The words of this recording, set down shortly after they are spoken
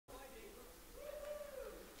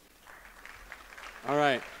All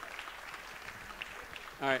right.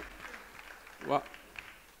 All right. Well,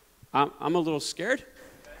 I'm a little scared,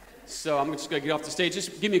 so I'm just gonna get off the stage.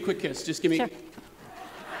 Just give me a quick kiss. Just give me. Sure.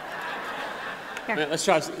 All right, let's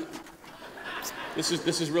try this.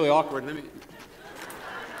 This is really awkward. Let me.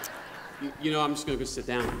 You know, I'm just gonna go sit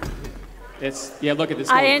down. Yeah. Look at this.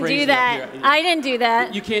 I didn't do that. I didn't do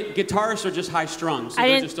that. You can't. Guitarists are just high strung, so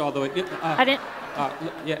they're just all the way. I didn't.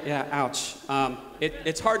 Yeah. Ouch.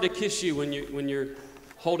 It's hard to kiss you when you're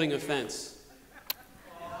holding a fence.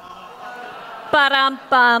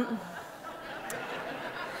 Ba-dum-bum.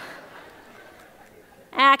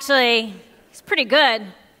 Actually, he's pretty good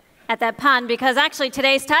at that pun because actually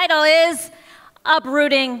today's title is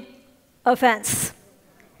Uprooting Offense.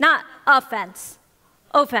 Not offense,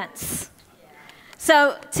 offense.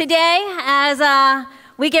 So today, as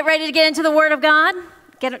we get ready to get into the Word of God,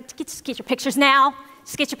 just get your pictures now.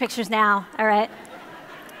 Just get your pictures now, all right?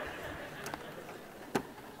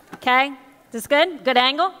 Okay, this good? Good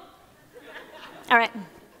angle? All right.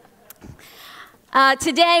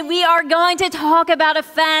 Today we are going to talk about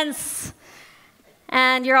offense,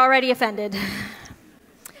 and you're already offended.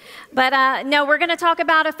 But no, we're going to talk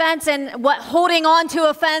about offense and what holding on to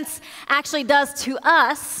offense actually does to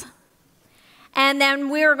us. And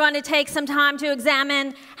then we're going to take some time to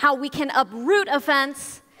examine how we can uproot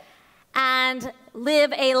offense and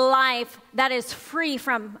live a life that is free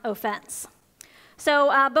from offense.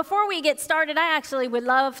 So before we get started, I actually would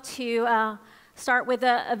love to start with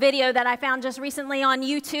a video that I found just recently on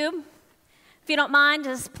YouTube. If you don't mind,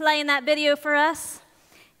 just playing that video for us.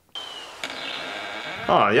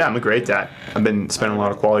 Oh, yeah, I'm a great dad. I've been spending a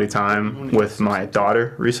lot of quality time with my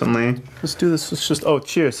daughter recently. Let's do this. Let's just,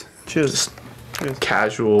 cheers. Cheers. Just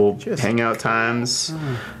casual hangout times.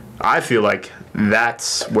 I feel like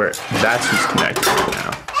that's who's connected right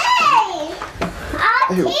now.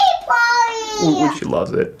 Hey, she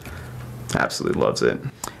loves it. Absolutely loves it.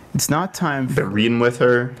 it's not time Been reading with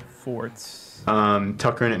her. forts.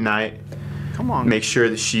 Tuck her in at night. Come on. Make sure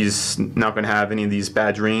that she's not going to have any of these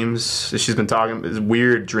bad dreams that she's been talking,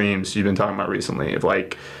 weird dreams she's been talking about recently of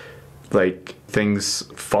like things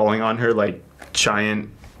falling on her, like giant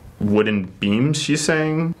wooden beams, she's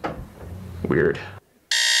saying. Weird.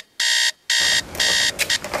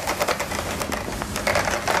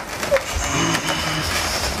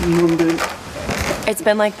 It's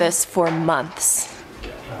been like this for months.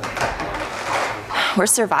 We're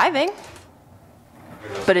surviving,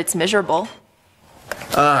 but it's miserable.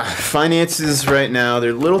 Finances right now,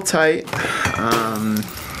 they're a little tight. A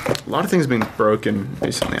lot of things have been broken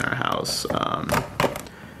recently in our house.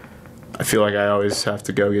 I feel like I always have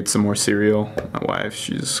to go get some more cereal. My wife,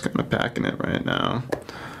 she's kind of packing it right now.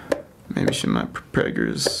 Maybe she might put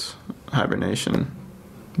Prager's hibernation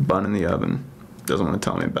bun in the oven. Doesn't want to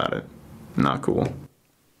tell me about it. Not cool.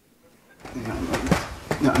 No.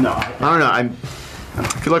 I don't know. I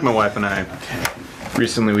feel like my wife and I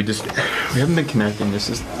recently we haven't been connecting. It's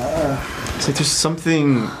like there's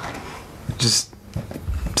something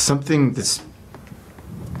that's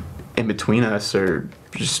in between us, or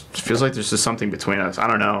just feels like there's just something between us. I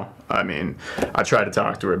don't know. I mean, I tried to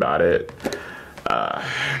talk to her about it,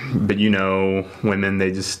 but you know, women,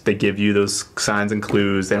 they give you those signs and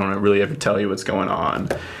clues. They don't really ever tell you what's going on.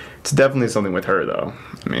 It's definitely something with her, though.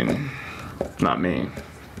 I mean, not me.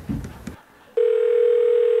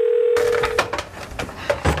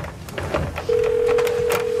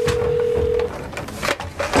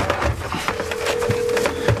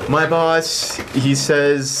 My boss, he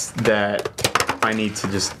says that I need to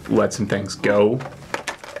just let some things go.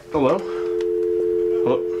 Hello?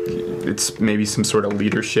 It's maybe some sort of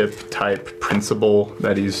leadership type principle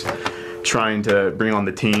that he's trying to bring on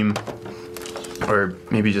the team. Or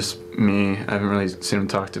maybe just me. I haven't really seen him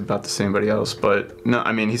talk about this to anybody else. But no,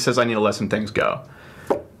 I mean, he says I need to let some things go.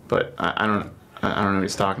 But I don't know what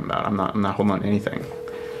he's talking about. I'm not holding on to anything.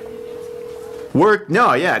 Work?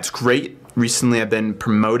 No, yeah, it's great. Recently I've been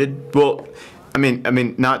promoted. Well, I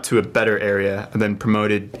mean not to a better area. I've been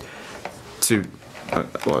promoted to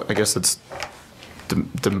well, I guess it's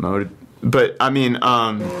demoted. But I mean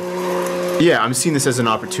yeah, I'm seeing this as an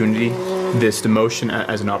opportunity. This demotion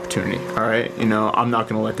as an opportunity. All right? You know, I'm not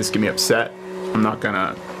going to let this get me upset. I'm not going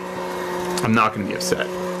to be upset.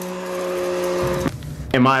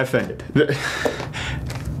 Am I offended?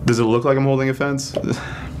 Does it look like I'm holding offense?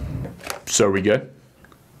 So are we good?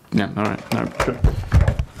 Yeah, all right. All right, good.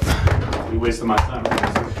 You wasted my time.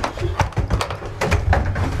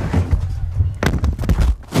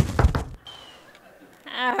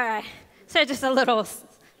 All right. So just a little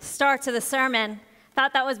start to the sermon.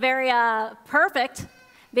 Thought that was very perfect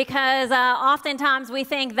because oftentimes we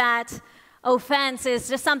think that offense is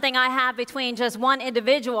just something I have between just one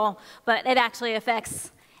individual, but it actually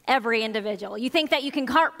affects every individual. You think that you can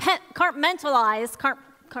compartmentalize,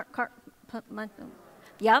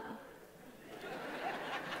 yep.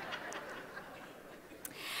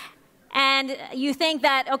 And you think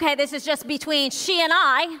that, okay, this is just between she and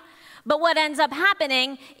I, but what ends up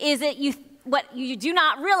happening is that what you do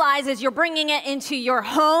not realize is you're bringing it into your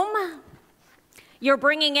home, you're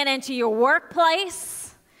bringing it into your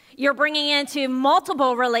workplace, you're bringing it into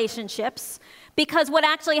multiple relationships, because what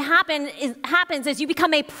actually happens is you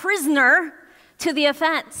become a prisoner to the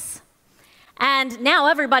offense. And now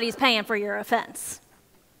everybody's paying for your offense.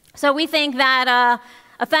 So we think that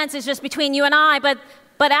offense is just between you and I, but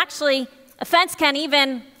actually offense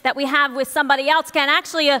that we have with somebody else can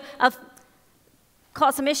actually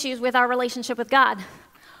cause some issues with our relationship with God.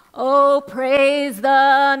 Oh, praise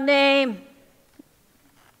the name.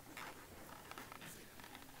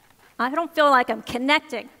 I don't feel like I'm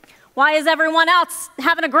connecting. Why is everyone else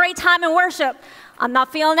having a great time in worship? I'm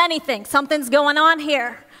not feeling anything. Something's going on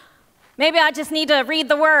here. Maybe I just need to read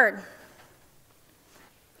the word.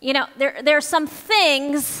 You know, there's some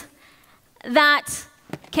things that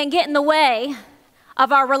can get in the way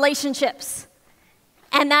of our relationships,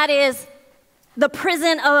 and that is the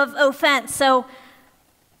prison of offense. So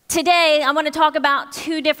today I want to talk about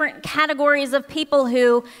two different categories of people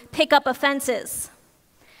who pick up offenses.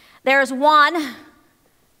 There's one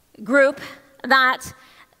group that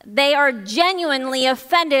they are genuinely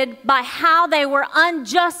offended by how they were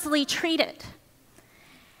unjustly treated.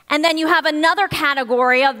 And then you have another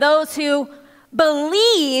category of those who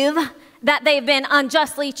believe that they've been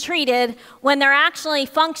unjustly treated when they're actually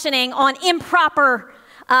functioning on improper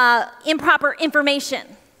information,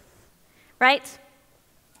 right?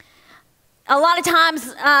 A lot of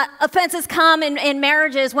times offenses come in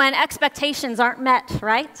marriages when expectations aren't met,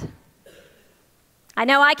 right? I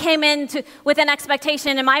know I came with an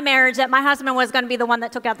expectation in my marriage that my husband was going to be the one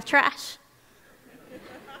that took out the trash.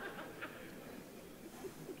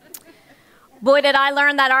 Boy, did I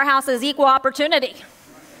learn that our house is equal opportunity.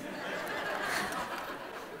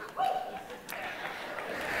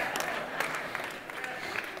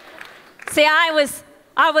 See, I was,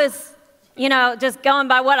 you know, just going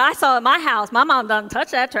by what I saw at my house. My mom doesn't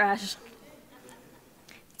touch that trash.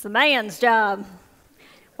 It's a man's job.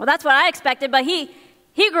 Well, that's what I expected, but he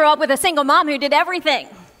grew up with a single mom who did everything.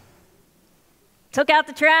 Took out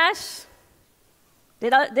the trash,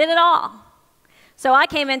 did it all. So I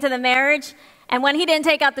came into the marriage, and when he didn't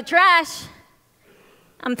take out the trash,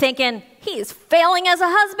 I'm thinking, he is failing as a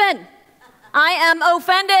husband. I am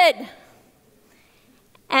offended.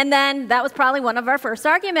 And then that was probably one of our first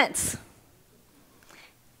arguments.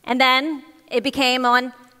 And then it became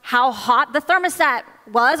on how hot the thermostat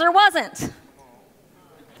was or wasn't.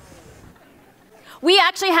 We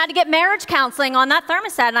actually had to get marriage counseling on that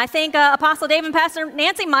thermostat, and I think Apostle Dave and Pastor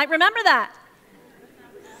Nancy might remember that.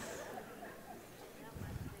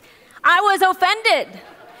 I was offended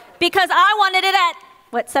because I wanted it at,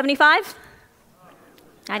 what, 75?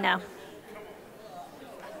 I know.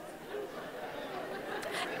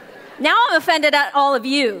 Now I'm offended at all of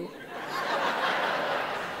you.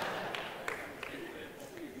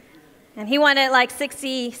 And he wanted like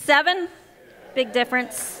 67. Big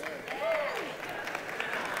difference.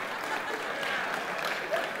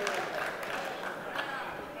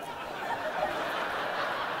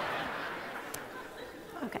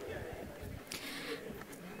 Okay.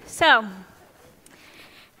 So,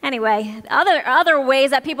 anyway, other ways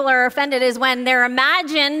that people are offended is when their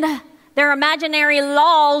imaginary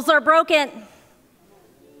laws are broken.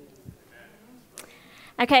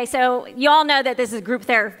 Okay, so you all know that this is group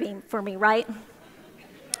therapy for me, right?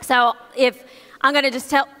 So if I'm going to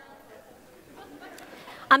just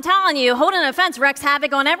I'm telling you, holding an offense wreaks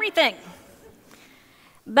havoc on everything.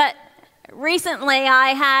 But recently I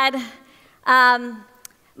had,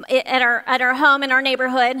 at our home in our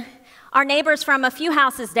neighborhood, our neighbors from a few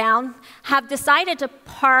houses down have decided to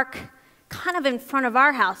park kind of in front of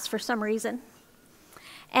our house for some reason.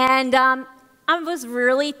 And I was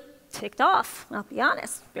really ticked off. I'll be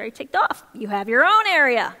honest, very ticked off. You have your own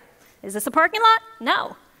area. Is this a parking lot?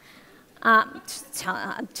 No. I'm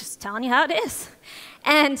just telling you how it is.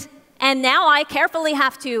 And now I carefully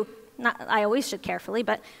have to, I always should carefully,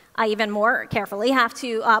 but I even more carefully have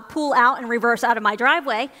to pull out and reverse out of my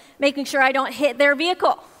driveway, making sure I don't hit their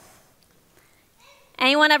vehicle.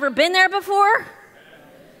 Anyone ever been there before?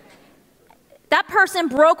 That person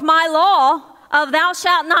broke my law of thou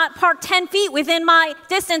shalt not park 10 feet within my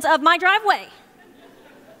distance of my driveway.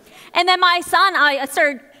 And then my son, I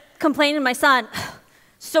started complaining to my son,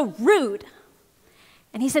 so rude.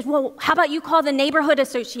 And he said, well, how about you call the neighborhood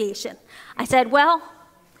association? I said, well,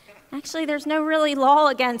 actually, there's no really law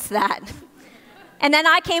against that. And then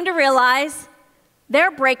I came to realize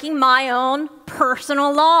they're breaking my own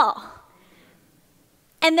personal law.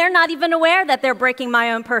 And they're not even aware that they're breaking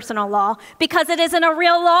my own personal law because it isn't a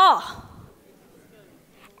real law.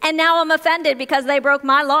 And now I'm offended because they broke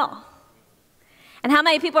my law. And how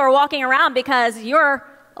many people are walking around because your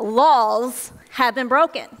laws have been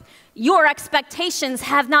broken? Your expectations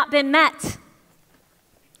have not been met.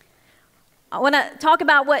 I want to talk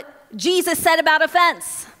about what Jesus said about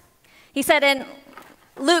offense. He said in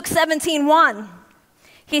Luke 17:1,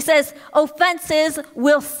 he says, offenses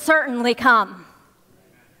will certainly come.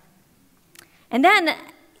 And then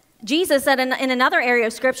Jesus said in another area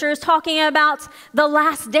of Scripture is talking about the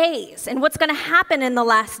last days and what's going to happen in the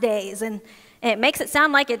last days. And it makes it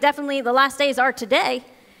sound like the last days are today,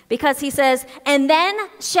 because he says, and then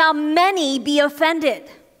shall many be offended,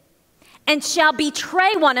 and shall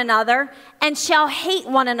betray one another, and shall hate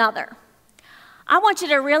one another. I want you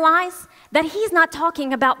to realize that he's not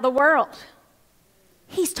talking about the world.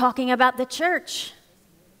 He's talking about the church.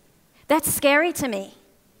 That's scary to me.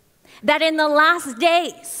 That in the last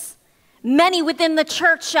days, many within the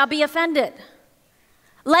church shall be offended.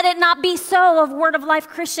 Let it not be so of Word of Life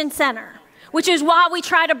Christian Center, which is why we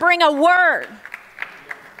try to bring a word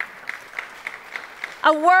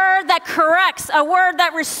that corrects, a word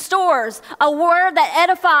that restores, a word that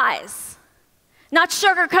edifies, not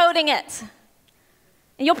sugarcoating it.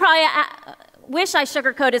 And you'll probably wish I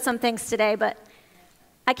sugarcoated some things today, but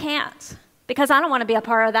I can't, because I don't want to be a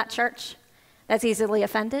part of that church that's easily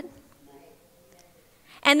offended.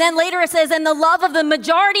 And then later it says, and the love of the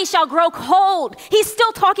majority shall grow cold. He's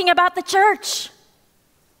still talking about the church.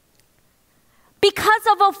 Because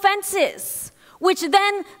of offenses, which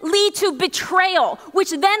then lead to betrayal,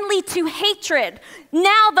 which then lead to hatred.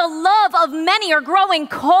 Now the love of many are growing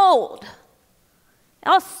cold. It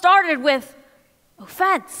all started with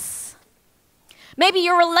offense. Maybe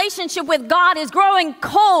your relationship with God is growing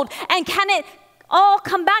cold, and can it all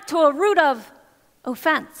come back to a root of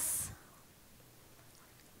offense?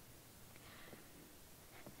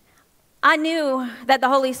 I knew that the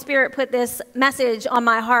Holy Spirit put this message on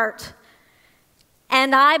my heart.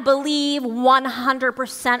 And I believe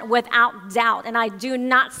 100% without doubt, and I do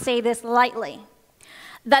not say this lightly,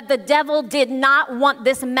 that the devil did not want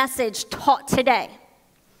this message taught today.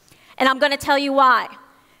 And I'm going to tell you why.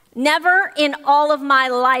 Never in all of my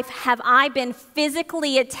life have I been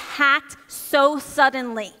physically attacked so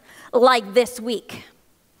suddenly like this week.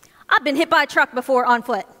 I've been hit by a truck before on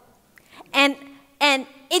foot. And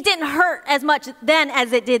it didn't hurt as much then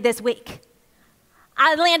as it did this week.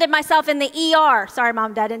 I landed myself in the ER. Sorry,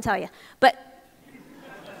 Mom, Dad, I didn't tell you. But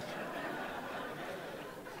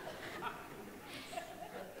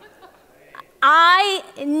I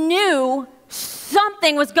knew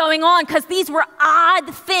something was going on because these were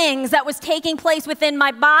odd things that was taking place within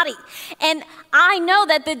my body. And I know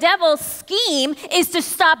that the devil's scheme is to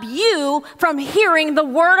stop you from hearing the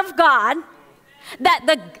word of God that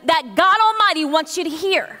God Almighty wants you to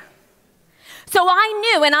hear. So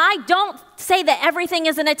I knew, and I don't say that everything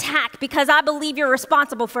is an attack, because I believe you're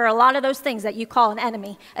responsible for a lot of those things that you call an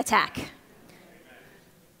enemy attack.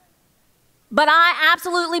 But I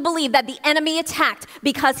absolutely believe that the enemy attacked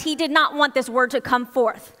because he did not want this word to come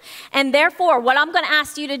forth. And therefore, what I'm going to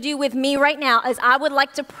ask you to do with me right now is I would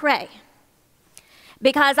like to pray.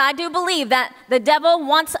 Because I do believe that the devil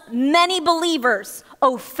wants many believers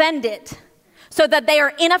offended so that they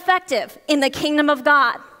are ineffective in the kingdom of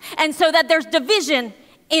God, and so that there's division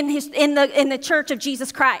in the church of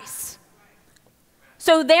Jesus Christ.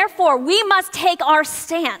 So therefore, we must take our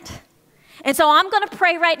stand. And so I'm going to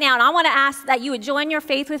pray right now, and I want to ask that you would join your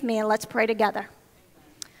faith with me, and let's pray together.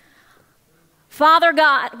 Father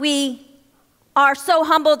God, we are so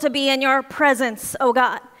humbled to be in your presence, oh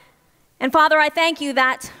God. And Father, I thank you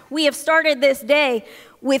that we have started this day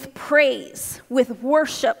with praise, with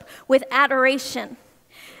worship, with adoration.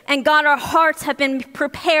 And God, our hearts have been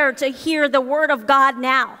prepared to hear the word of God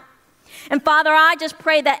now. And Father, I just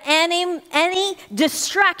pray that any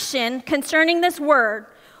distraction concerning this word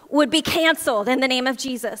would be canceled in the name of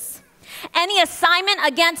Jesus. Any assignment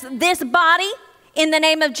against this body in the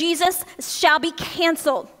name of Jesus shall be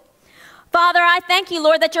canceled. Father, I thank you,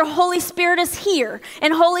 Lord, that your Holy Spirit is here.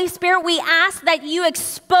 And Holy Spirit, we ask that you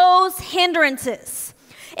expose hindrances,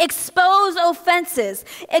 expose offenses,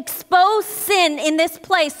 expose sin in this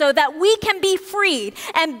place so that we can be freed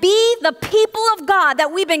and be the people of God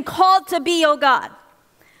that we've been called to be, oh God.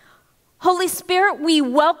 Holy Spirit, we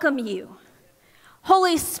welcome you.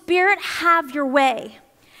 Holy Spirit, have your way.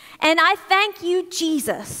 And I thank you,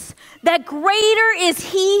 Jesus, that greater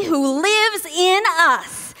is he who lives in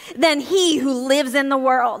us than he who lives in the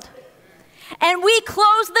world. And we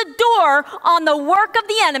close the door on the work of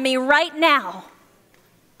the enemy right now.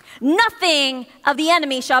 Nothing of the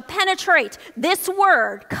enemy shall penetrate this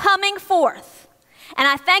word coming forth. And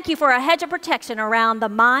I thank you for a hedge of protection around the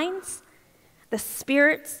minds, the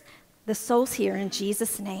spirits, the souls here in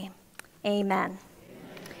Jesus' name. Amen.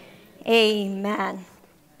 Amen.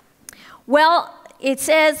 Well, it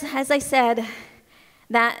says, as I said,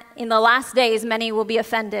 that in the last days many will be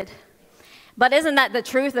offended. But isn't that the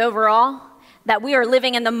truth overall? That we are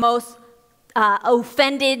living in the most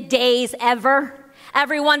offended days ever?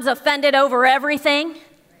 Everyone's offended over everything.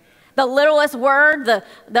 The littlest word,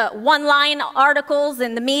 the one-line articles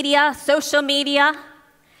in the media, social media.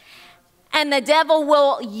 And the devil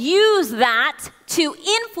will use that to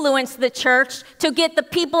influence the church to get the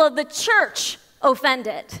people of the church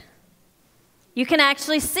offended. You can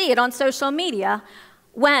actually see it on social media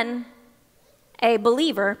when a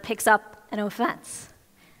believer picks up an offense.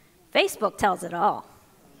 Facebook tells it all.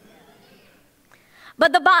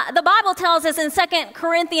 But the Bible tells us in 2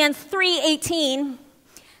 Corinthians 3:18,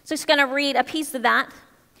 so just going to read a piece of that.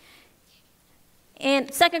 In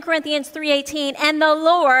 2 Corinthians 3:18, and the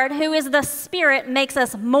Lord, who is the Spirit, makes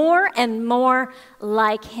us more and more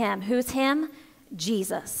like him. Who's him?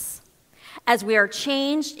 Jesus. As we are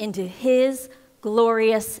changed into his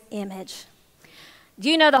glorious image. Do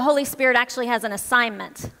you know the Holy Spirit actually has an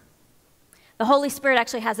assignment? The Holy Spirit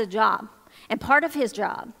actually has a job. And part of his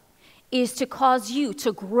job is to cause you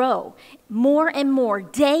to grow more and more,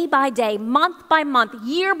 day by day, month by month,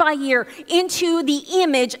 year by year, into the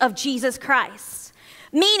image of Jesus Christ.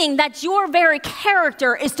 Meaning that your very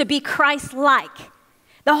character is to be Christ-like.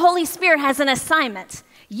 The Holy Spirit has an assignment.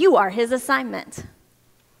 You are his assignment.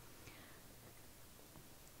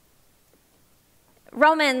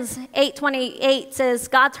 Romans 8:28 says,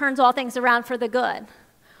 God turns all things around for the good.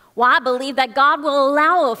 Well, I believe that God will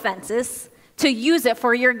allow offenses to use it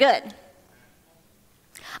for your good.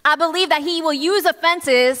 I believe that he will use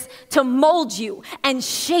offenses to mold you and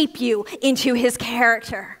shape you into his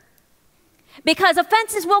character. Because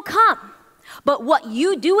offenses will come, but what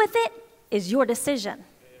you do with it is your decision.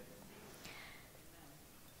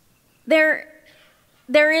 There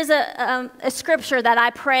is a scripture that I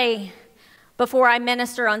pray before I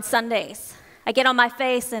minister on Sundays. I get on my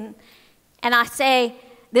face and I say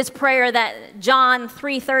this prayer that John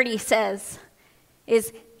 3:30 says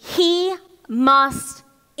is, he must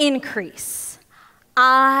increase,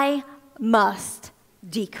 I must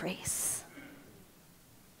decrease.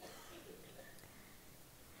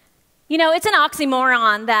 You know, it's an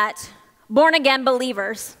oxymoron that born-again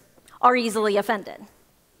believers are easily offended.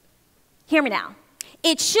 Hear me now.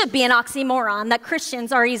 It should be an oxymoron that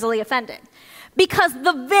Christians are easily offended. Because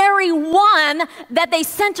the very one that they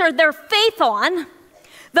center their faith on,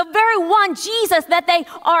 the very one, Jesus, that they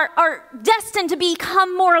are destined to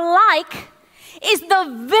become more like, is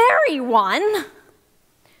the very one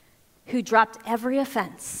who dropped every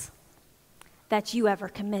offense that you ever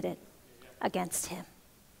committed against him.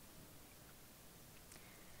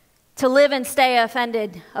 To live and stay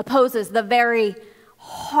offended opposes the very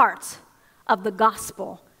heart of the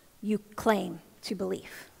gospel you claim to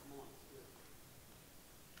believe.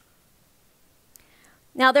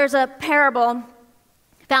 Now, there's a parable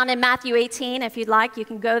found in Matthew 18. If you'd like, you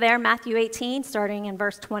can go there, Matthew 18, starting in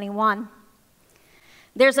verse 21.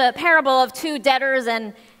 There's a parable of two debtors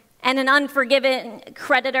and an unforgiven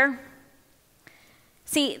creditor.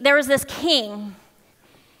 See, there was this king.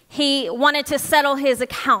 He wanted to settle his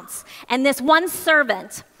accounts, and this one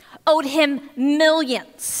servant owed him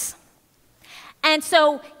millions. And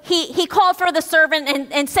so he called for the servant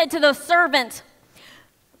and said to the servant,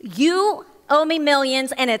 you owe me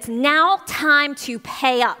millions, and it's now time to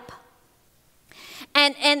pay up.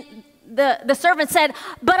 And the servant said,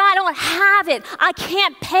 but I don't have it. I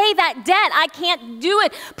can't pay that debt. I can't do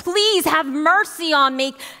it. Please have mercy on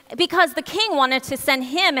me. Because the king wanted to send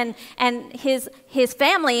him and his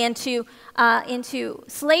family into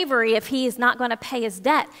slavery if he is not going to pay his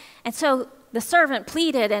debt. And so the servant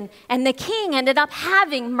pleaded, and the king ended up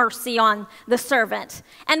having mercy on the servant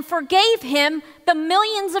and forgave him the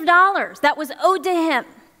millions of dollars that was owed to him.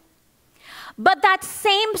 But that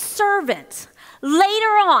same servant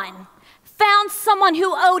later on found someone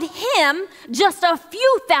who owed him just a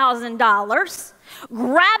few $1,000s,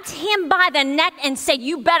 grabbed him by the neck and said,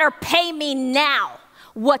 you better pay me now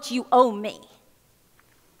what you owe me.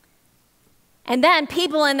 And then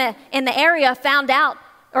people in the area found out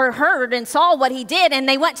or heard and saw what he did, and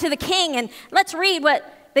they went to the king. And let's read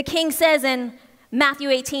what the king says in Matthew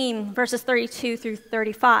 18, verses 32 through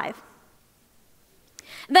 35.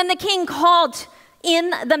 Then the king called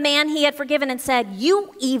in the man he had forgiven and said,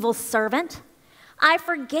 "You evil servant, I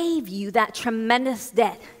forgave you that tremendous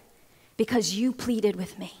debt because you pleaded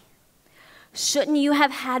with me. Shouldn't you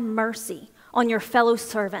have had mercy on your fellow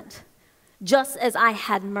servant, just as I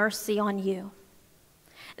had mercy on you?"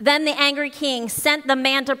 Then the angry king sent the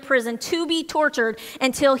man to prison to be tortured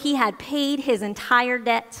until he had paid his entire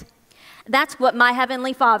debt. That's what my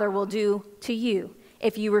heavenly Father will do to you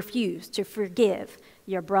if you refuse to forgive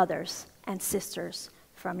your brothers and sisters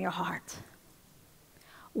from your heart.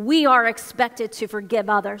 We are expected to forgive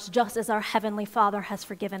others just as our heavenly Father has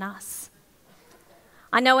forgiven us.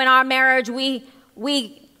 I know in our marriage, we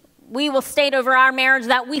will state over our marriage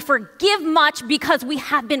that we forgive much because we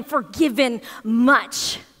have been forgiven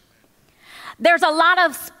much. There's a lot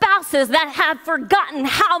of spouses that have forgotten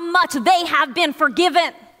how much they have been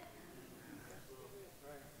forgiven.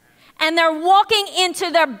 And they're walking into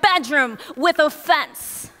their bedroom with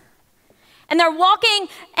offense. And they're walking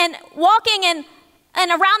and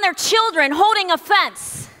around their children holding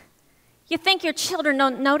offense. You think your children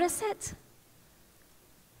don't notice it?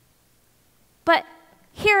 But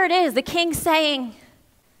here it is, the king saying,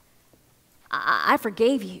 I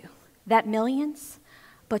forgave you that millions,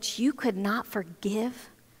 but you could not forgive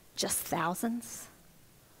just thousands.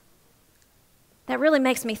 That really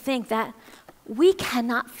makes me think that we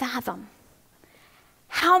cannot fathom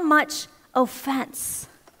how much offense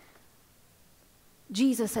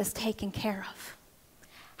Jesus has taken care of,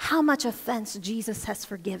 how much offense Jesus has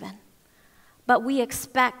forgiven, but we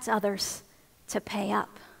expect others to pay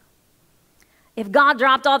up. If God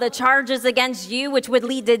dropped all the charges against you, which would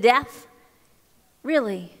lead to death,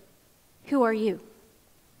 really, who are you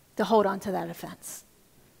to hold on to that offense?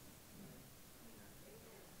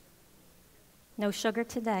 No sugar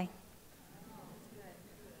today.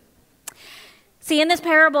 See, in this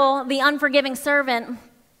parable, the unforgiving servant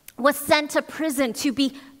was sent to prison to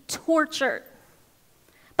be tortured.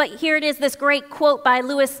 But here it is, this great quote by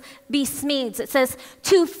Lewis B. Smedes. It says,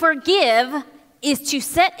 "To forgive is to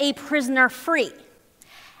set a prisoner free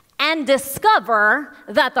and discover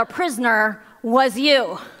that the prisoner was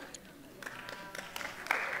you."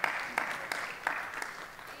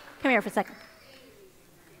 Come here for a second.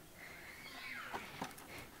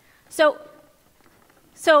 So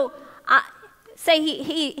say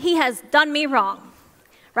he has done me wrong,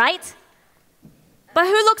 right? But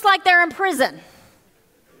who looks like they're in prison?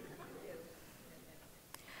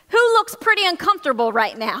 Who looks pretty uncomfortable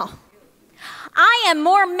right now? I am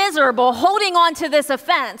more miserable holding on to this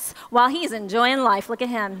offense while he's enjoying life. Look at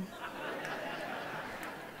him.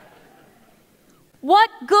 What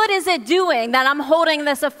good is it doing that I'm holding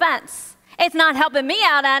this offense? It's not helping me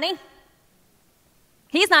out any.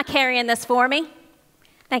 He's not carrying this for me.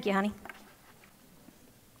 Thank you, honey.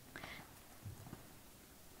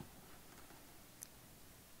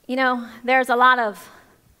 You know, there's a lot of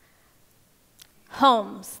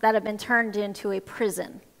homes that have been turned into a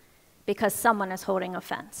prison because someone is holding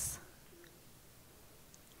offense.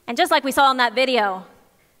 And just like we saw in that video,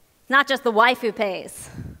 it's not just the wife who pays,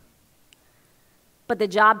 but the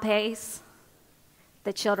job pays,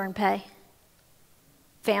 the children pay,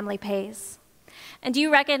 family pays. And do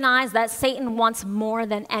you recognize that Satan wants more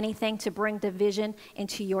than anything to bring division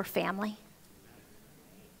into your family?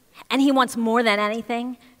 And he wants more than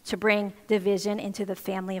anything to bring division into the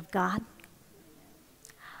family of God.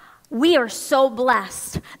 We are so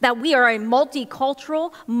blessed that we are a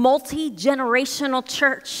multicultural, multi-generational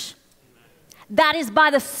church. That is by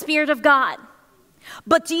the Spirit of God.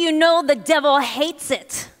 But do you know the devil hates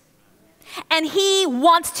it? And he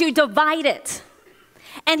wants to divide it.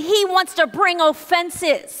 And he wants to bring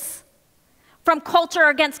offenses from culture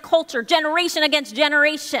against culture, generation against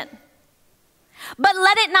generation. But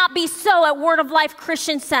let it not be so at Word of Life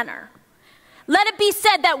Christian Center. Let it be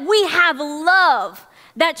said that we have love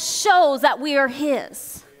that shows that we are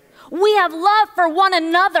his. We have love for one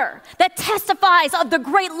another that testifies of the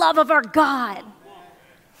great love of our God.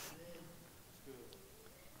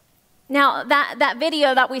 Now, that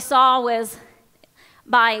video that we saw was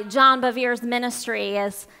by John Bevere's ministry,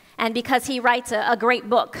 and because he writes a great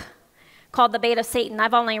book called The Bait of Satan.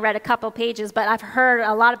 I've only read a couple pages, but I've heard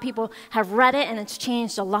a lot of people have read it, and it's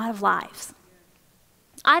changed a lot of lives.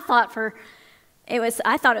 I thought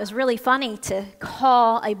it was really funny to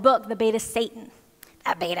call a book The Bait of Satan.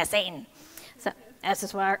 The Bait of Satan. So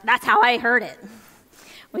that's how I heard it.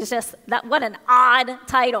 It was just what an odd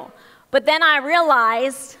title. But then I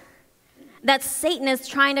realized that Satan is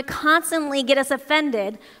trying to constantly get us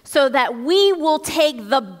offended so that we will take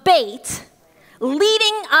the bait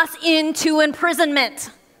leading us into imprisonment.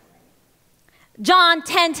 John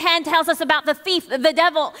 10:10 tells us about the thief, the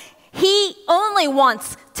devil. He only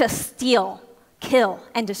wants to steal, kill,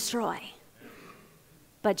 and destroy.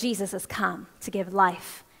 But Jesus has come to give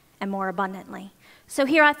life and more abundantly. So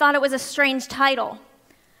here I thought it was a strange title.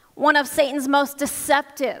 One of Satan's most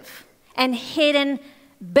deceptive and hidden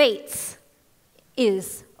baits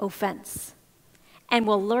is offense, and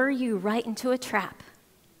will lure you right into a trap.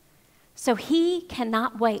 So he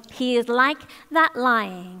cannot wait. He is like that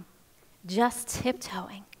lion, just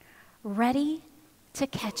tiptoeing, ready to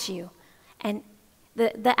catch you. And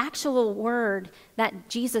the actual word that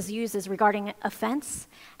Jesus uses regarding offense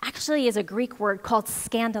actually is a Greek word called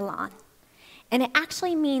scandalon. And it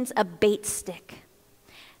actually means a bait stick.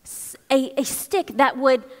 A stick that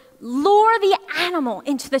would lure the animal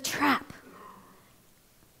into the trap.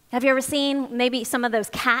 Have you ever seen maybe some of those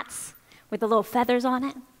cats with the little feathers on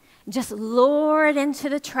it? Just lure it into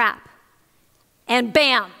the trap. And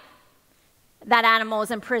bam, that animal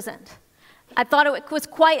is imprisoned. I thought it was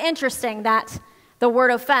quite interesting that the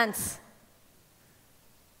word offense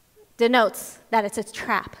denotes that it's a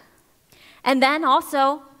trap. And then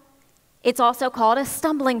also, it's also called a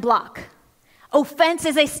stumbling block. Offense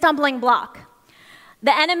is a stumbling block.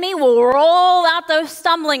 The enemy will roll out those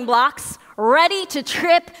stumbling blocks, ready to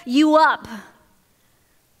trip you up,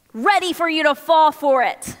 ready for you to fall for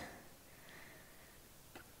it.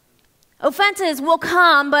 Offenses will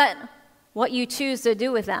come, but what you choose to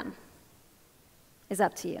do with them is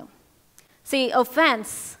up to you. See,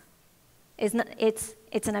 offense is not, it's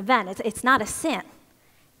an event. It's not a sin.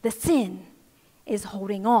 The sin is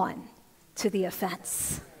holding on to the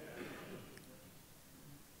offense.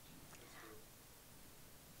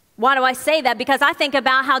 Why do I say that? Because I think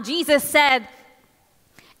about how Jesus said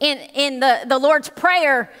in the Lord's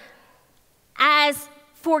Prayer, as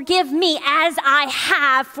forgive me as I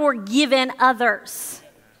have forgiven others.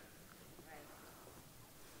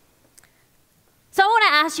 So I want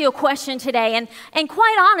to ask you a question today, and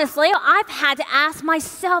quite honestly, I've had to ask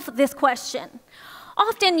myself this question.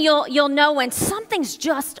 Often you'll know when something's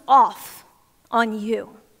just off on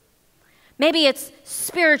you. Maybe it's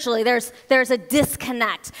spiritually, there's a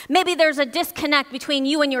disconnect. Maybe there's a disconnect between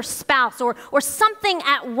you and your spouse, or something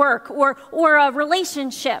at work, or a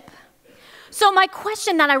relationship. So my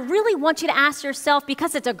question that I really want you to ask yourself,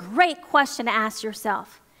 because it's a great question to ask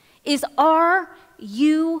yourself, is, are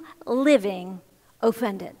you living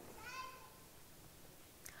offended?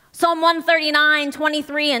 Psalm 139,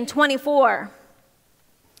 23, and 24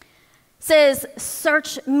 says,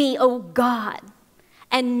 search me, O God,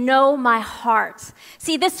 and know my heart.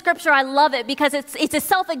 See, this scripture, I love it because it's a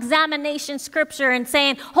self-examination scripture and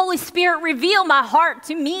saying, Holy Spirit, reveal my heart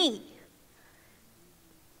to me.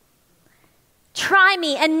 Try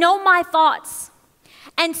me and know my thoughts,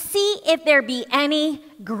 and see if there be any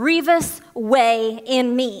grievous way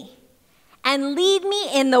in me, and lead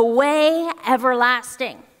me in the way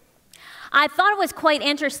everlasting. I thought it was quite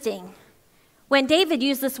interesting when David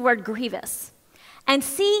used this word grievous, and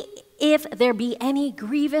see if there be any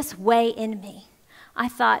grievous way in me. I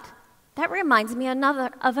thought, that reminds me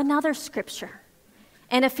of another scripture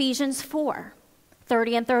in Ephesians 4,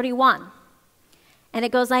 30 and 31. And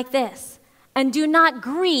it goes like this, and do not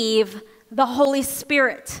grieve the Holy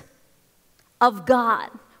Spirit of God,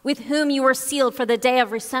 with whom you were sealed for the day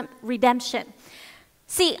of redemption.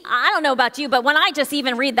 See, I don't know about you, but when I just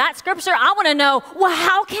even read that scripture, I want to know, well,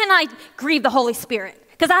 how can I grieve the Holy Spirit?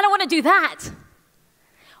 Because I don't want to do that.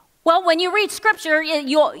 Well, when you read scripture,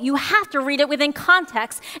 you have to read it within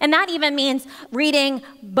context, and that even means reading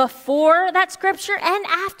before that scripture and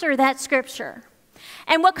after that scripture.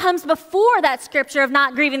 And what comes before that scripture of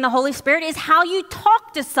not grieving the Holy Spirit is how you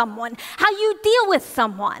talk to someone, how you deal with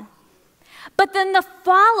someone. But then the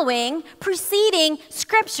following, preceding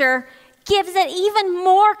scripture gives it even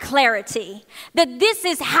more clarity that this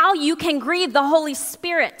is how you can grieve the Holy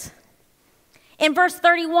Spirit. In verse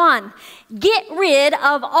 31, get rid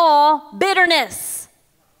of all bitterness,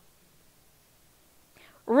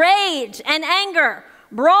 rage and anger,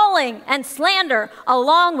 brawling and slander,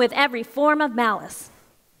 along with every form of malice.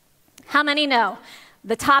 How many know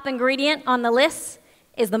the top ingredient on the list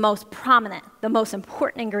is the most prominent, the most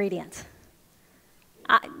important ingredient?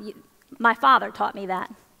 My father taught me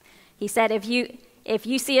that. He said, if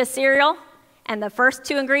you see a cereal and the first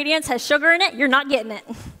two ingredients has sugar in it, you're not getting it.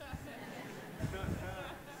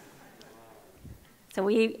 So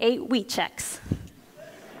we ate wheat checks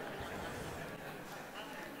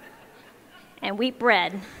and wheat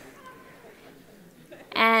bread.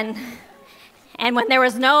 And when there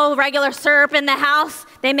was no regular syrup in the house,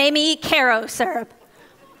 they made me eat Caro syrup.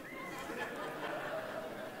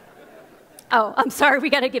 Oh, I'm sorry, we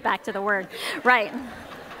got to get back to the word. Right.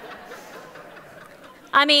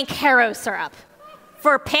 I mean, Caro syrup.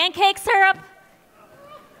 For pancake syrup?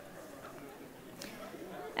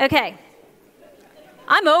 Okay.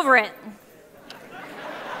 I'm over it.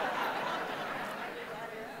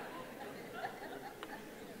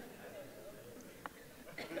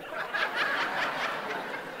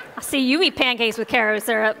 I see you eat pancakes with Caro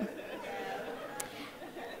syrup.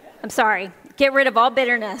 I'm sorry. Get rid of all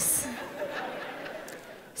bitterness.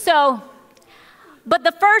 So, but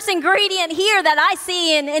the first ingredient here that I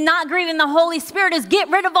see in not grieving the Holy Spirit is get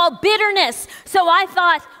rid of all bitterness. So I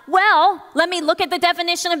thought, well, let me look at the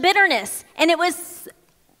definition of bitterness. And it was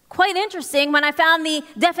quite interesting when I found the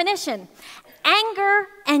definition. Anger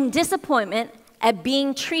and disappointment at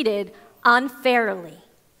being treated unfairly.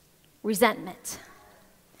 Resentment.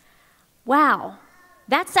 Wow,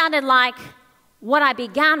 that sounded like what I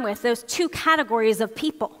began with, those two categories of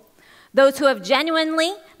people. Those who have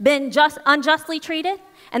genuinely been unjustly treated,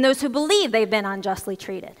 and those who believe they've been unjustly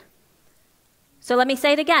treated. So let me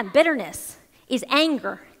say it again. Bitterness is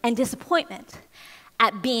anger and disappointment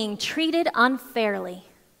at being treated unfairly.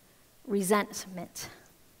 Resentment.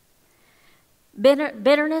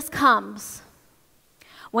 Bitterness comes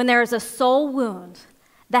when there is a soul wound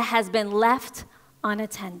that has been left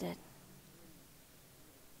unattended.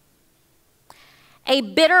 A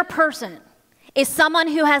bitter person is someone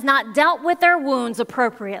who has not dealt with their wounds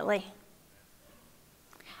appropriately.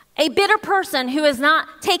 A bitter person who has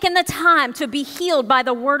not taken the time to be healed by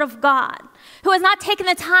the Word of God, who has not taken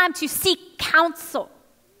the time to seek counsel,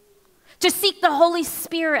 to seek the Holy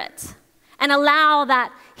Spirit and allow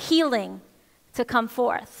that healing to come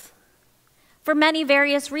forth. For many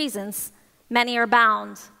various reasons, many are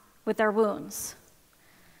bound with their wounds.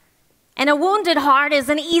 And a wounded heart is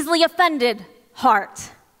an easily offended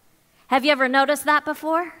heart. Have you ever noticed that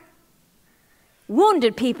before?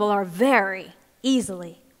 Wounded people are very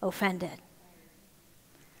easily offended.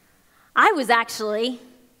 I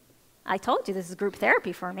told you this is group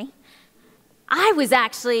therapy for me.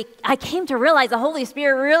 I came to realize the Holy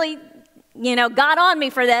Spirit really, got on me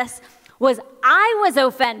for this. I was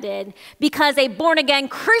offended because a born-again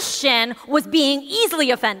Christian was being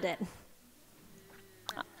easily offended.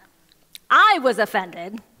 I was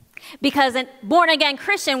offended because a born-again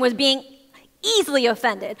Christian was being easily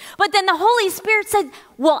offended. But then the Holy Spirit said,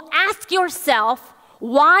 well, ask yourself,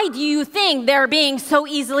 why do you think they're being so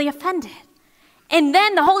easily offended? And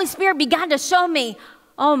then the Holy Spirit began to show me,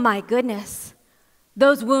 oh my goodness,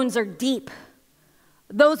 those wounds are deep.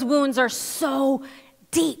 Those wounds are so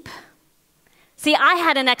deep. See, I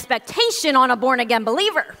had an expectation on a born-again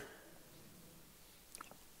believer,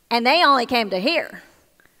 and they only came to here.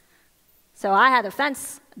 So I had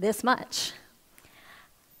offense this much.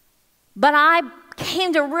 But I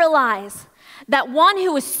came to realize that one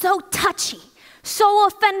who is so touchy, so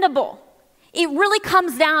offendable, it really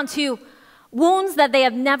comes down to wounds that they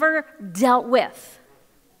have never dealt with.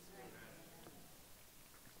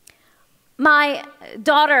 My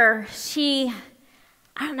daughter, I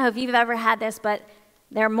don't know if you've ever had this, but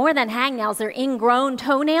they're more than hangnails, they're ingrown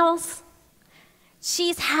toenails.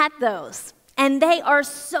 She's had those, and they are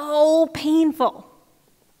so painful.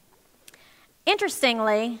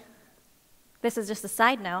 Interestingly, this is just a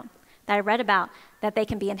side note that I read about, that they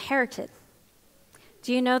can be inherited.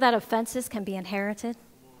 Do you know that offenses can be inherited?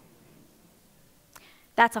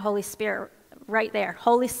 That's a Holy Spirit right there.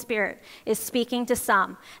 Holy Spirit is speaking to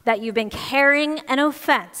some that you've been carrying an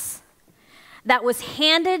offense that was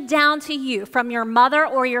handed down to you from your mother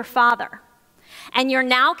or your father. And you're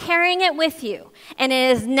now carrying it with you, and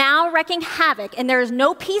it is now wreaking havoc, and there is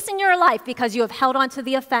no peace in your life because you have held on to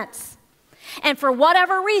the offense. And for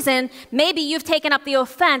whatever reason, maybe you've taken up the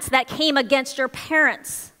offense that came against your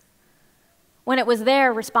parents when it was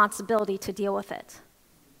their responsibility to deal with it.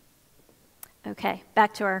 Okay,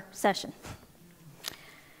 back to our session.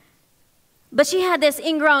 But she had this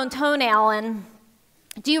ingrown toenail, and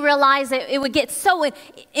do you realize that it would get so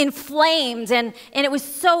inflamed, and it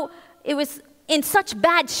was in such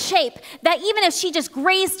bad shape that even if she just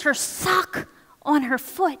grazed her sock on her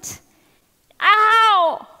foot,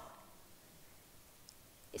 ow!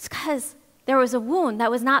 It's because there was a wound that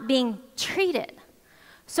was not being treated.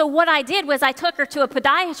 So what I did was I took her to a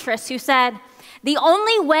podiatrist who said, the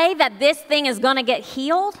only way that this thing is going to get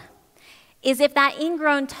healed is if that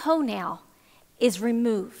ingrown toenail is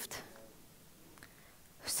removed.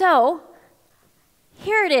 So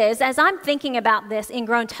here it is. As I'm thinking about this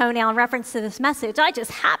ingrown toenail in reference to this message, I just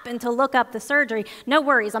happened to look up the surgery. No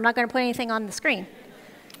worries, I'm not going to put anything on the screen.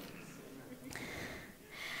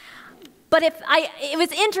 But it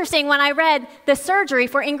was interesting when I read the surgery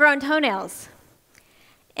for ingrown toenails.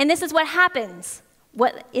 And this is what happens,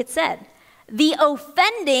 what it said. The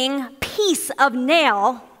offending piece of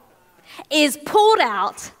nail is pulled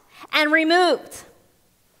out and removed.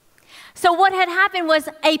 So what had happened was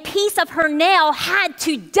a piece of her nail had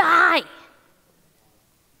to die.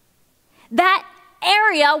 That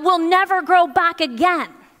area will never grow back again.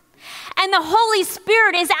 And the Holy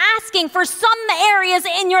Spirit is asking for some areas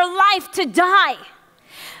in your life to die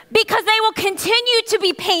because they will continue to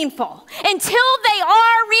be painful until they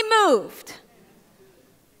are removed.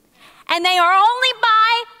 And they are only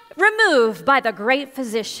removed by the great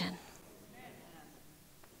physician.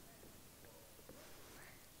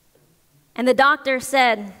 And the doctor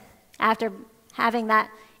said, after having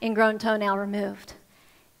that ingrown toenail removed,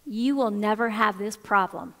 you will never have this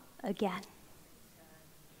problem again.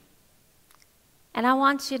 And I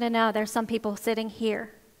want you to know there's some people sitting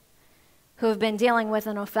here who have been dealing with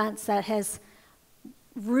an offense that has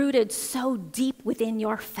rooted so deep within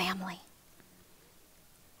your family.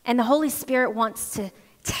 And the Holy Spirit wants to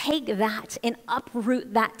take that and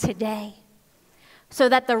uproot that today so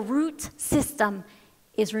that the root system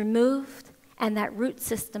is removed and that root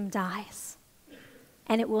system dies.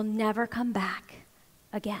 And it will never come back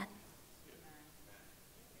again.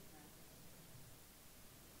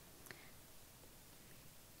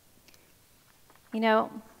 You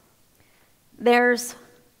know, there's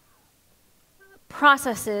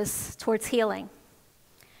processes towards healing.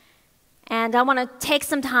 And I want to take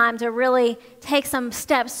some time to really take some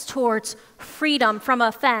steps towards freedom from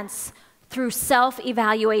offense through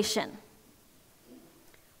self-evaluation.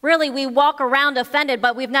 Really, we walk around offended,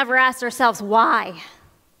 but we've never asked ourselves why.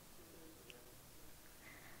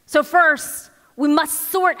 So first, we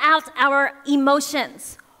must sort out our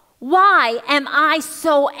emotions. Why am I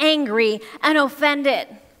so angry and offended?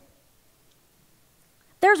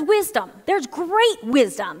 There's wisdom. There's great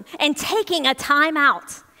wisdom in taking a time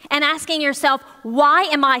out and asking yourself, why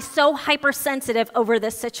am I so hypersensitive over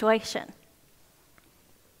this situation?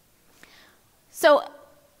 So,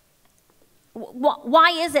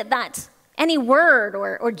 why is it that any word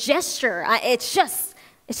or gesture, it just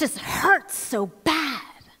hurts so bad?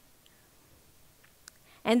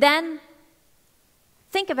 And then,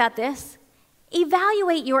 think about this.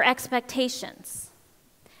 Evaluate your expectations.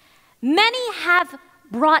 Many have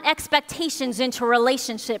brought expectations into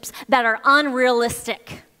relationships that are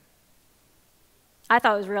unrealistic. I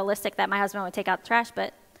thought it was realistic that my husband would take out the trash,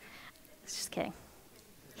 but just kidding.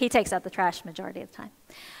 He takes out the trash majority of the time.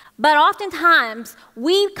 But oftentimes,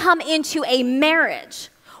 we come into a marriage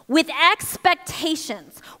with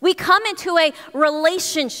expectations. We come into a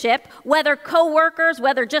relationship, whether co-workers,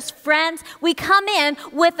 whether just friends, we come in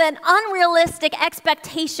with an unrealistic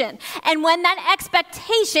expectation. And when that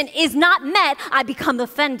expectation is not met, I become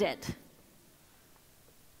offended.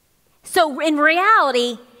 So in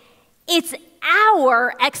reality, it's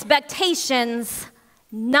our expectations,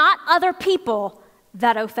 not other people,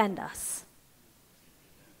 that offend us.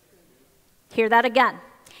 Hear that again.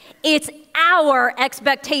 It's our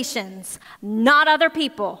expectations, not other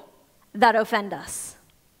people, that offend us.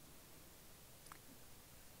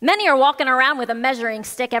 Many are walking around with a measuring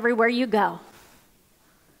stick everywhere you go.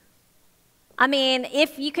 I mean,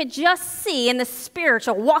 if you could just see in the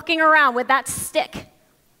spiritual walking around with that stick,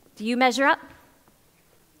 do you measure up?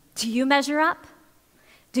 Do you measure up?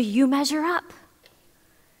 Do you measure up?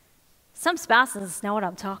 Some spouses know what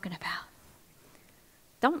I'm talking about.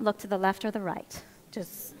 Don't look to the left or the right.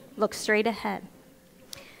 Just look straight ahead.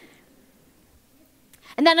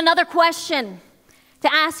 And then another question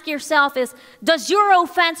to ask yourself is, does your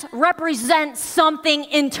offense represent something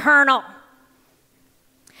internal?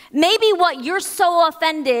 Maybe what you're so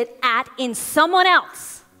offended at in someone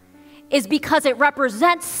else is because it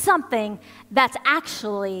represents something that's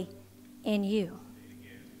actually in you.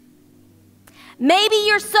 Maybe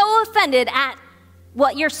you're so offended at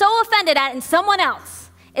what you're so offended at in someone else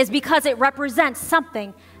is because it represents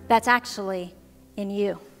something that's actually in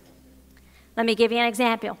you. Let me give you an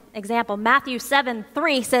example. Matthew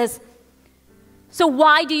 7:3 says, "So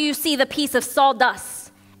why do you see the piece of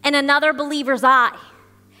sawdust in another believer's eye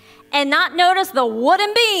and not notice the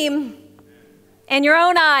wooden beam in your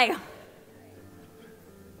own eye?"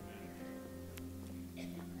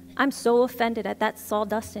 I'm so offended at that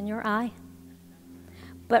sawdust in your eye.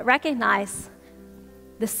 But recognize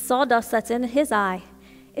the sawdust that's in his eye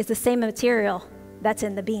is the same material that's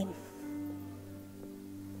in the beam.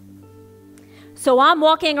 So I'm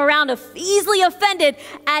walking around easily offended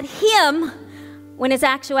at him when his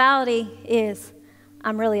actuality is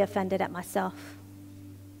I'm really offended at myself.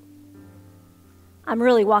 I'm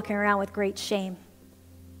really walking around with great shame.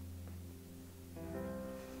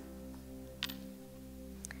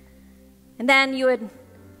 And then you would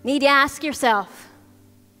need to ask yourself,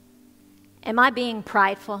 am I being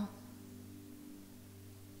prideful?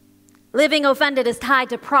 Living offended is tied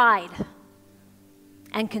to pride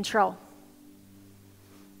and control.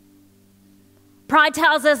 Pride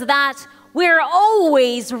tells us that we're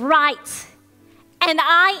always right, and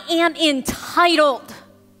I am entitled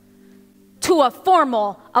to a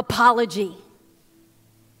formal apology.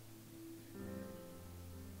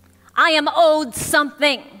 I am owed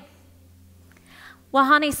something. Well,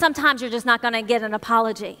 honey, sometimes you're just not going to get an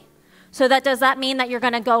apology. So does that mean that you're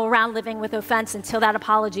going to go around living with offense until that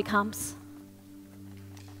apology comes?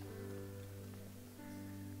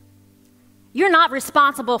 You're not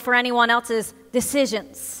responsible for anyone else's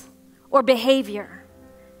decisions or behavior.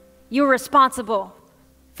 You're responsible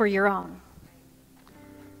for your own.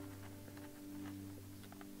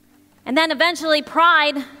 And then eventually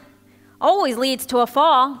pride always leads to a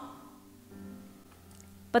fall.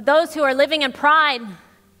 But those who are living in pride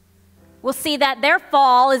will see that their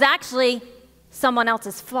fall is actually someone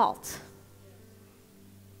else's fault.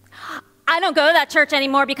 I don't go to that church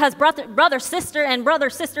anymore because brother, sister, and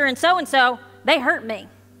so, they hurt me.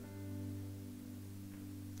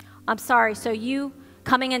 I'm sorry, so you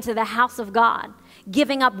coming into the house of God,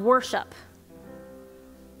 giving up worship,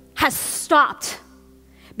 has stopped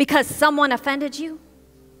because someone offended you?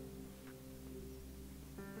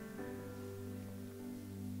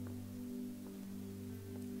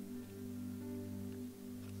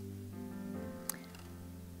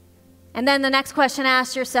 And then the next question to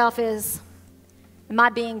ask yourself is, am I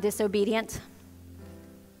being disobedient?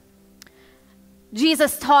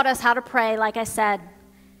 Jesus taught us how to pray, like I said,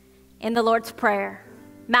 in the Lord's Prayer.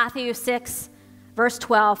 Matthew 6, verse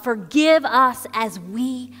 12, forgive us as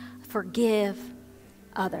we forgive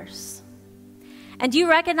others. And do you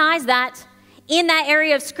recognize that in that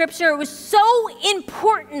area of Scripture, it was so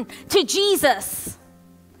important to Jesus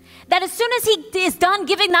that as soon as he is done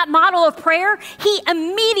giving that model of prayer, he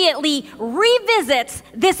immediately revisits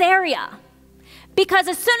this area. Because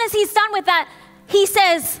as soon as he's done with that, he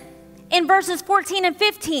says in verses 14 and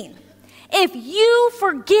 15, if you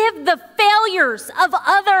forgive the failures of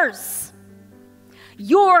others,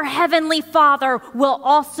 your heavenly Father will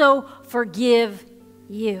also forgive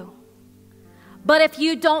you. But if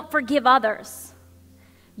you don't forgive others,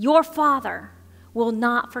 your Father will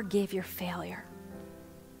not forgive your failure.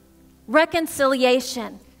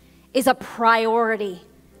 Reconciliation is a priority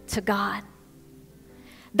to God.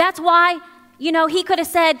 That's why, he could have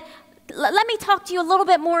said, let me talk to you a little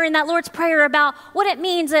bit more in that Lord's Prayer about what it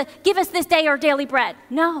means to give us this day our daily bread.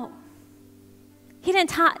 No. He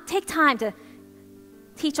didn't take time to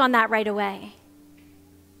teach on that right away.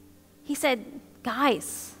 He said,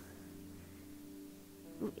 guys,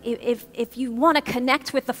 if you want to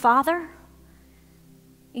connect with the Father,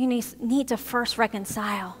 you need to first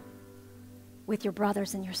reconcile with your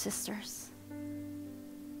brothers and your sisters,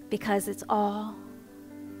 because it's all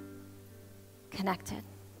connected.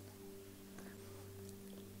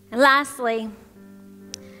 And lastly,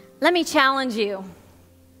 let me challenge you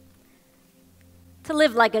to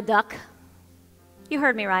live like a duck. You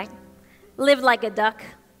heard me right. Live like a duck.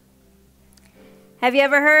 Have you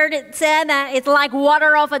ever heard it said that it's like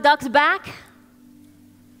water off a duck's back?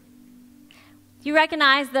 You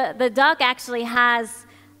recognize the duck actually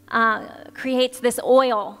creates this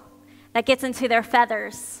oil that gets into their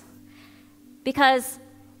feathers. Because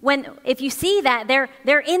if you see that,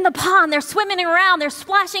 they're in the pond, they're swimming around, they're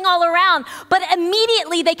splashing all around, but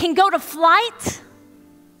immediately they can go to flight,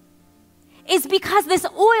 is because this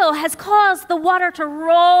oil has caused the water to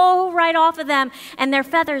roll right off of them and their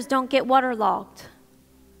feathers don't get waterlogged.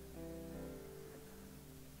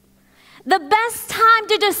 The best time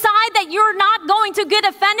to decide that you're not going to get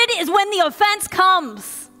offended is when the offense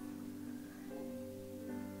comes.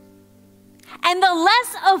 And the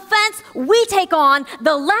less offense we take on,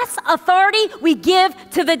 the less authority we give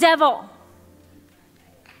to the devil.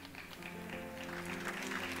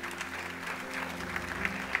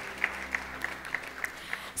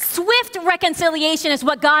 Swift reconciliation is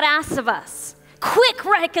what God asks of us. Quick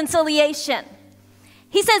reconciliation.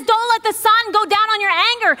 He says, don't let the sun go down on your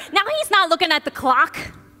anger. Now, he's not looking at the clock.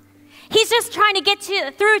 He's just trying to get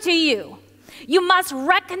through to you. You must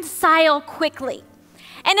reconcile quickly.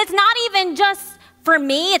 And it's not even just for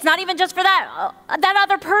me. It's not even just for that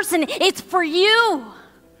other person. It's for you.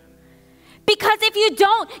 Because if you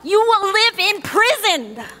don't, you will live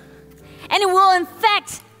imprisoned. And it will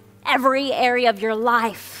infect every area of your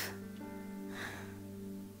life.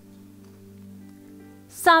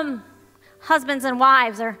 Some husbands and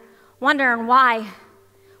wives are wondering why,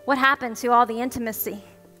 what happened to all the intimacy?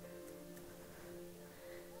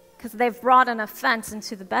 Because they've brought an offense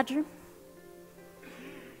into the bedroom.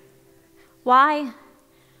 Why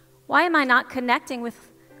am I not connecting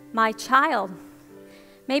with my child?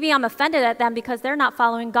 Maybe I'm offended at them because they're not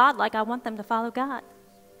following God like I want them to follow God.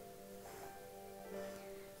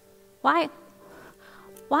 Why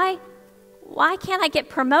can't I get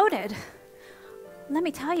promoted? Let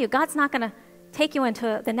me tell you, God's not going to take you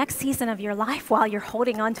into the next season of your life while you're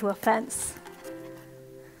holding on to a fence.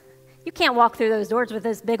 You can't walk through those doors with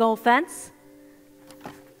this big old fence.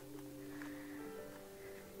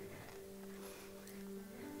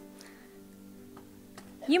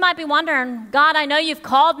 You might be wondering, God, I know you've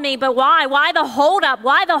called me, but why? Why the hold up?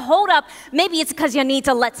 Why the hold up? Maybe it's because you need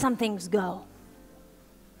to let some things go.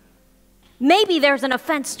 Maybe there's an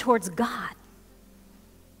offense towards God.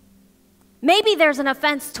 Maybe there's an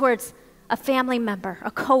offense towards a family member, a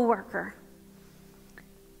coworker.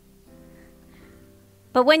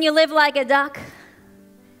 But when you live like a duck,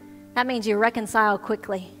 that means you reconcile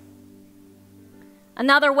quickly.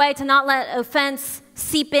 Another way to not let offense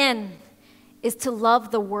seep in is to love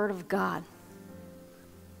the Word of God.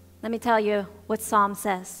 Let me tell you what Psalm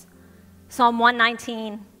says. Psalm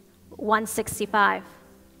 119, 165.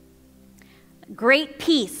 Great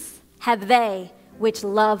peace have they which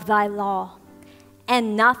love thy law,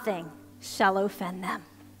 and nothing shall offend them.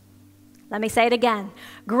 Let me say it again.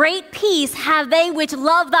 Great peace have they which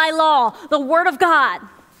love thy law, the Word of God,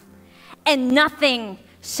 and nothing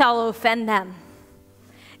shall offend them.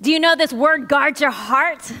 Do you know this Word guards your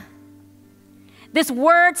heart? This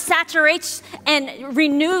Word saturates and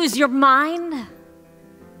renews your mind.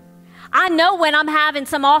 I know when I'm having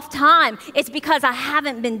some off time, it's because I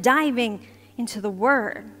haven't been diving into the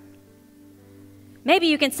Word. Maybe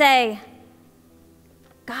you can say,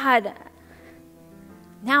 God,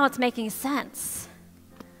 now it's making sense.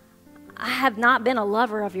 I have not been a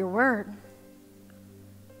lover of your Word.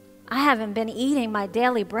 I haven't been eating my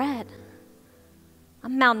daily bread.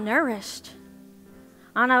 I'm malnourished.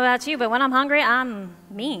 I don't know about you, but when I'm hungry, I'm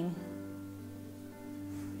mean.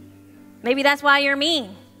 Maybe that's why you're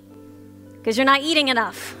mean, because you're not eating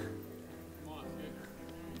enough.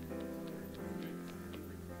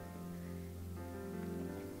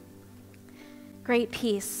 Great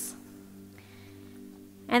peace.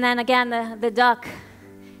 And then again, the duck,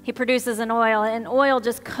 he produces an oil, and oil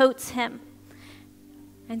just coats him.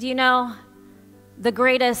 And do you know, the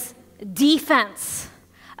greatest defense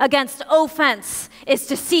against offense is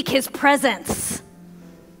to seek his presence.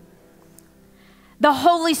 The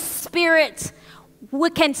Holy Spirit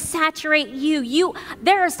can saturate you.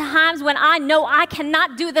 There's times when I know I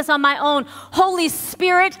cannot do this on my own. Holy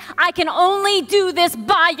Spirit, I can only do this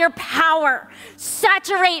by your power.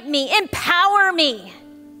 Saturate me, empower me.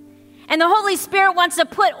 And the Holy Spirit wants to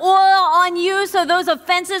put oil on you so those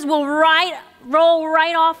offenses will roll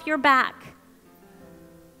right off your back.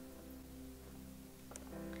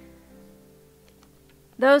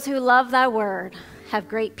 Those who love thy word have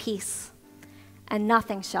great peace, and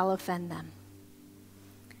nothing shall offend them.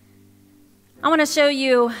 I want to show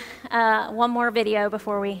you one more video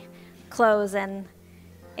before we close, and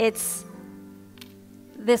it's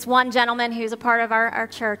this one gentleman who's a part of our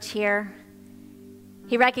church here.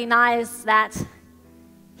 He recognized that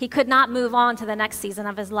he could not move on to the next season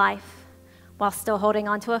of his life while still holding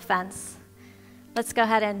on to offense. Let's go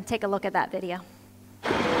ahead and take a look at that video.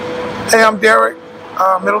 Hey, I'm Derek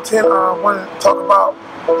Middleton. I want to talk about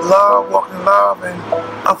love, walking in love, and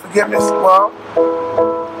unforgiveness. Well,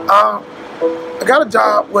 I got a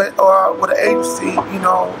job with an agency, working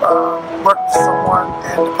with someone,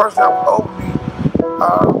 and the person that was over me,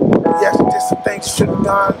 he actually did some things he shouldn't have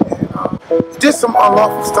done, and he did some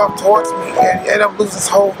unlawful stuff towards me, and he ended up losing his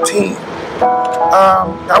whole team.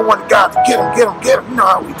 I wanted God to get him, you know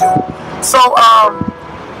how we do. So,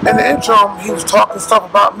 in the interim, he was talking stuff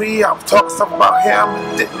about me, I was talking stuff about him,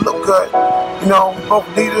 and it didn't look good. We're both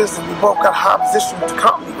leaders, and we both got a high position with the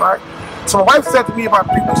company, right? So my wife said to me about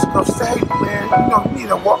 3 weeks ago, she said, hey man, you need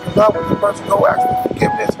to walk in love with the person, go ask for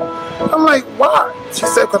forgiveness. I'm like, why? She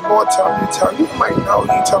said, because the Lord telling me to tell you. I'm like, no,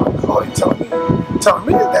 you telling the Lord, you telling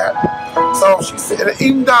me that. So she said,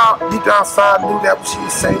 even deep down inside, I knew that what she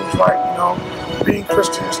was saying was right, being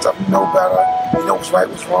Christian and stuff, you know better, you know what's right,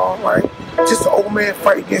 what's wrong, right? Just an old man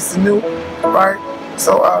fight against the new, right?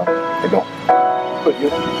 So, they don't put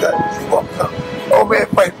you old man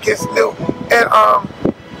fight against the new. And,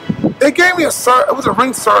 they gave me it was a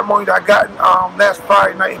ring ceremony that I got last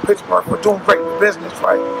Friday night in Pittsburgh for doing great in the business,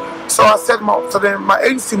 right? So I said, so then my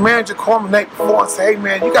agency manager called me the night before and said, hey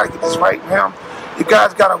man, you got to get this right, man. you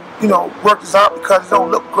guys got to, work this out because it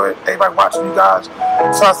don't look good. Everybody watching you guys.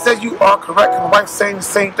 So I said, you are correct. And my wife's saying the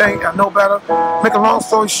same thing. I know better. Make a long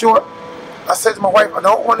story short, I said to my wife, I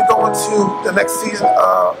don't want to go into the next season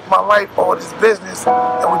of my life or this business,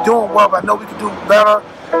 and we're doing well, but I know we can do better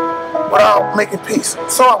without making peace.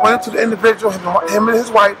 So I went into the individual, him and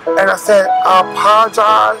his wife, and I said, I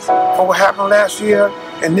apologize for what happened last year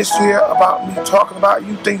and this year about me talking about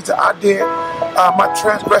you, things that I did, my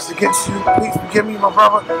transgression against you. Please forgive me, my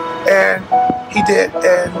brother. And he did.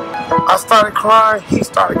 And I started crying. He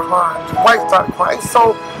started crying. His wife started crying.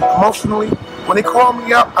 So emotionally, when they called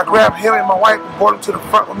me up, I grabbed him and my wife and brought him to the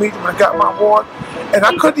front with me when I got my award. And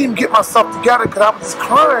I couldn't even get myself together because I was just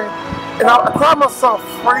crying. And I cried myself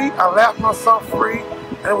free. I laughed myself free.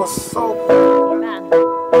 And it was so good. Amen.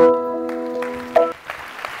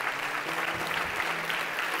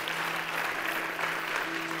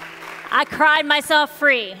 I cried myself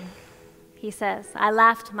free, he says. I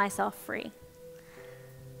laughed myself free.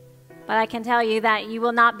 But I can tell you that you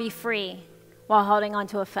will not be free while holding on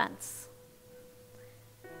to offense.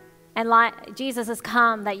 And Jesus has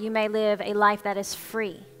come that you may live a life that is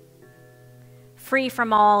free. Free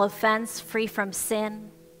from all offense, free from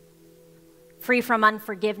sin, free from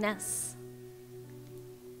unforgiveness.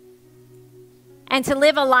 And to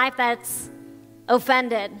live a life that's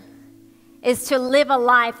offended is to live a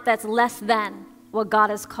life that's less than what God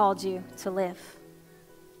has called you to live.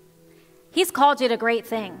 He's called you to great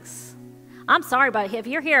things. I'm sorry, but if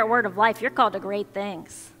you're here at Word of Life, you're called to great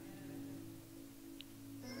things.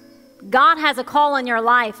 God has a call in your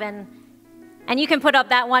life, and you can put up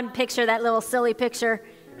that one picture, that little silly picture.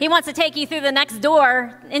 He wants to take you through the next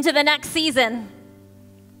door into the next season.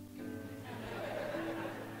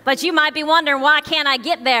 But you might be wondering, why can't I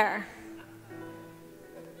get there?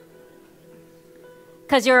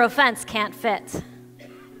 Because your offense can't fit.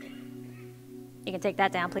 You can take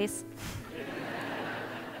that down, please.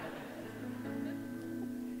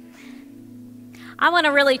 I want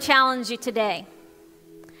to really challenge you today.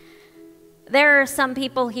 There are some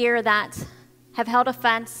people here that have held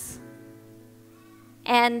offense,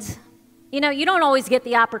 and you don't always get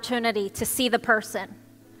the opportunity to see the person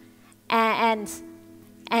and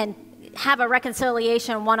have a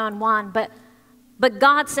reconciliation one-on-one, but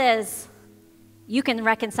God says, you can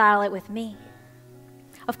reconcile it with me.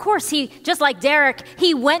 Of course, just like Derek,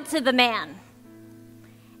 he went to the man.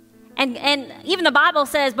 And even the Bible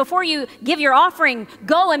says, before you give your offering,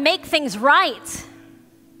 go and make things right.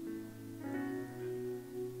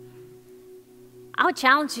 I would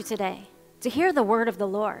challenge you today to hear the word of the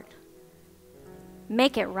Lord.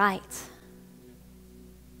 Make it right.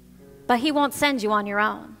 But he won't send you on your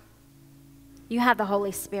own. You have the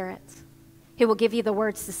Holy Spirit. He will give you the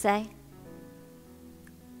words to say.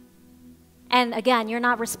 And again, you're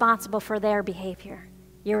not responsible for their behavior.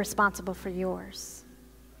 You're responsible for yours.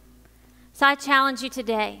 So I challenge you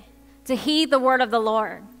today to heed the word of the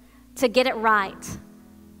Lord, to get it right.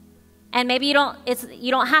 And maybe you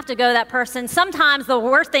don't have to go to that person. Sometimes the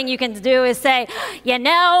worst thing you can do is say,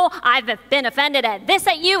 I've been offended at this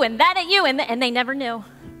at you and that at you, and they never knew.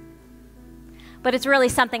 But it's really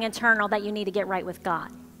something internal that you need to get right with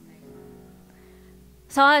God.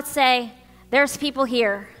 So I would say there's people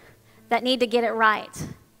here that need to get it right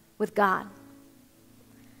with God.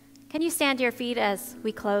 Can you stand to your feet as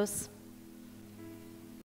we close?